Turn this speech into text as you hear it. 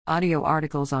Audio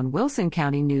articles on Wilson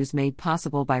County News made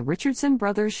possible by Richardson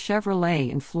Brothers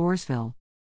Chevrolet in Floresville.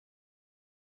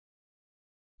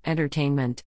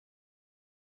 Entertainment.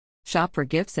 Shop for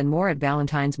gifts and more at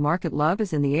Valentine's Market. Love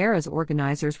is in the air as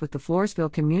organizers with the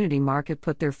Floresville Community Market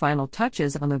put their final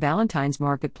touches on the Valentine's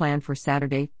Market planned for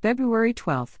Saturday, February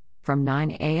 12th, from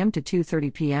 9 a.m. to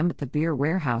 2:30 p.m. at the Beer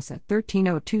Warehouse at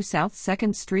 1302 South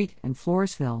 2nd Street in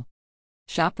Floresville.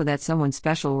 Shop for that someone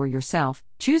special or yourself,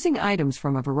 choosing items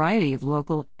from a variety of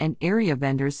local and area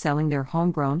vendors selling their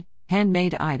homegrown,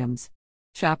 handmade items.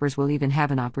 Shoppers will even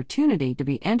have an opportunity to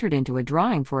be entered into a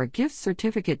drawing for a gift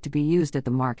certificate to be used at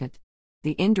the market.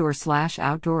 The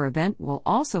indoor/outdoor event will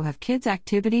also have kids'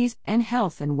 activities and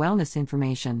health and wellness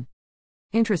information.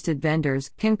 Interested vendors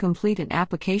can complete an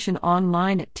application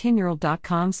online at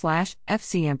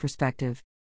tinmural.com/FCMperspective.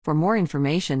 For more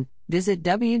information, visit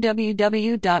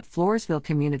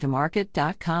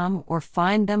www.floresvillecommunitymarket.com or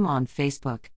find them on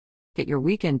Facebook. Get your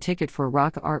weekend ticket for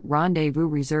Rock Art Rendezvous.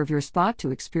 Reserve your spot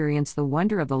to experience the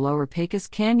wonder of the Lower Pecos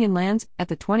Canyonlands at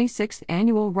the 26th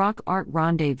Annual Rock Art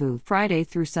Rendezvous, Friday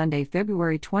through Sunday,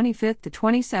 February 25th to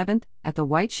 27th, at the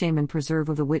White Shaman Preserve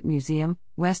of the Witt Museum,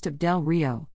 west of Del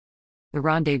Rio. The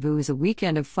rendezvous is a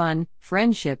weekend of fun,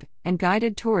 friendship, and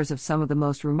guided tours of some of the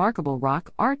most remarkable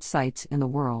rock art sites in the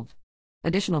world.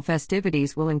 Additional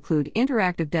festivities will include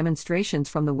interactive demonstrations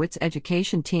from the Witt's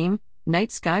education team, night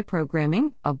sky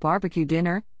programming, a barbecue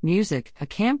dinner, music, a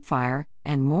campfire,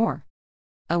 and more.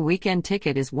 A weekend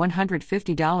ticket is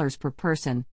 $150 per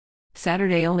person.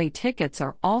 Saturday-only tickets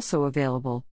are also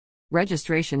available.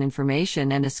 Registration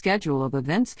information and a schedule of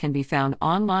events can be found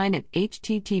online at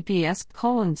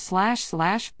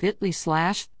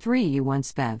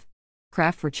https://bit.ly/3u1spev.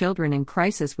 Craft for Children in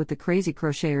Crisis with the Crazy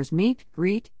Crocheters. Meet,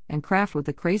 greet, and craft with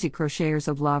the Crazy Crocheters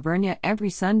of La Vernia every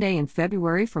Sunday in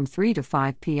February from 3 to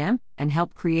 5 p.m. and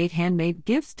help create handmade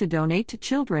gifts to donate to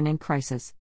children in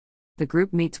crisis. The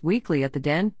group meets weekly at the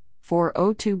Den,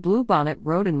 402 Bluebonnet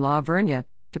Road in La Vernia,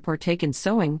 to partake in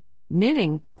sewing,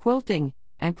 knitting, quilting,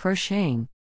 and crocheting.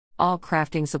 All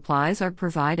crafting supplies are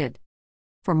provided.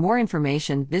 For more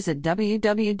information, visit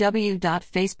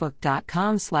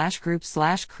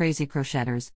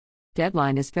www.facebook.com/group/crazycrocheters.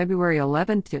 Deadline is February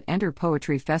 11th to enter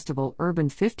Poetry Festival. Urban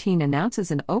 15 announces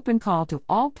an open call to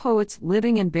all poets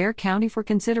living in Bexar County for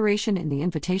consideration in the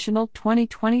Invitational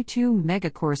 2022 Mega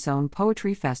Corazon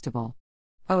Poetry Festival.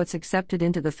 Poets accepted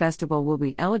into the festival will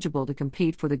be eligible to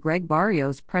compete for the Greg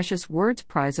Barrios Precious Words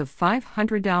Prize of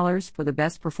 $500 for the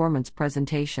best performance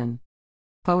presentation.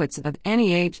 Poets of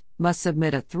any age must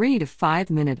submit a 3 to 5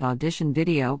 minute audition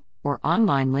video or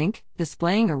online link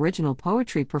displaying original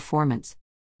poetry performance.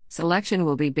 Selection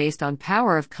will be based on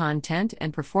power of content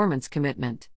and performance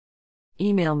commitment.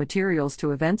 Email materials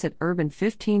to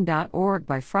events@urban15.org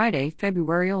by Friday,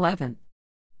 February 11th.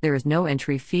 There is no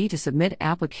entry fee to submit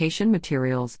application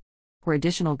materials. For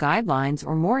additional guidelines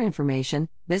or more information,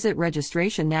 visit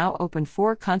registration now open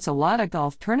for Consolata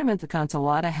Golf Tournament. The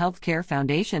Consolata Healthcare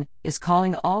Foundation is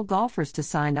calling all golfers to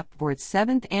sign up for its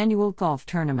 7th annual golf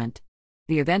tournament.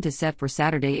 The event is set for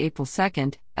Saturday, April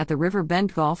 2nd, at the River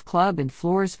Bend Golf Club in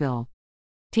Floresville.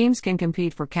 Teams can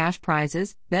compete for cash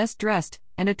prizes, best dressed,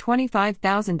 and a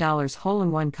 $25,000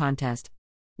 hole-in-one contest.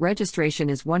 Registration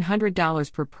is $100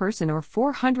 per person or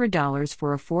 $400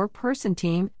 for a 4-person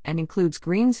team and includes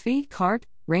greens fee, cart,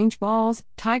 range balls,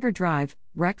 tiger drive,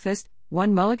 breakfast,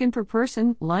 1 mulligan per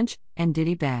person, lunch, and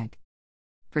ditty bag.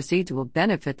 Proceeds will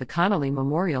benefit the Connolly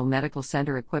Memorial Medical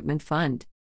Center Equipment Fund.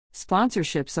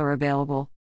 Sponsorships are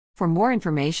available. For more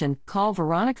information, call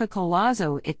Veronica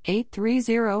Colazzo at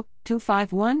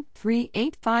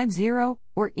 830-251-3850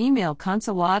 or email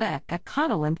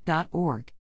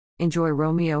consolata@conolymp.org. Enjoy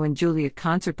Romeo and Juliet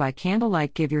concert by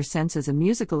candlelight. Give your senses a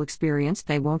musical experience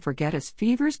they won't forget as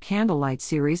Fever's Candlelight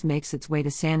series makes its way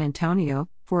to San Antonio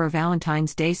for a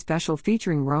Valentine's Day special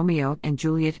featuring Romeo and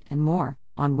Juliet and more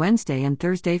on Wednesday and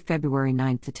Thursday, February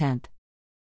 9th to 10th.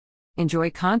 Enjoy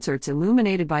concerts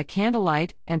illuminated by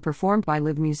candlelight and performed by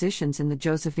live musicians in the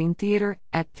Josephine Theater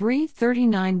at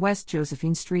 339 West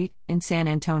Josephine Street in San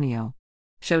Antonio.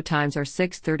 Showtimes are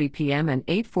 6:30 p.m. and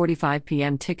 8:45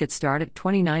 p.m. Tickets start at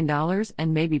 $29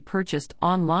 and may be purchased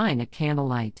online at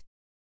Candlelight.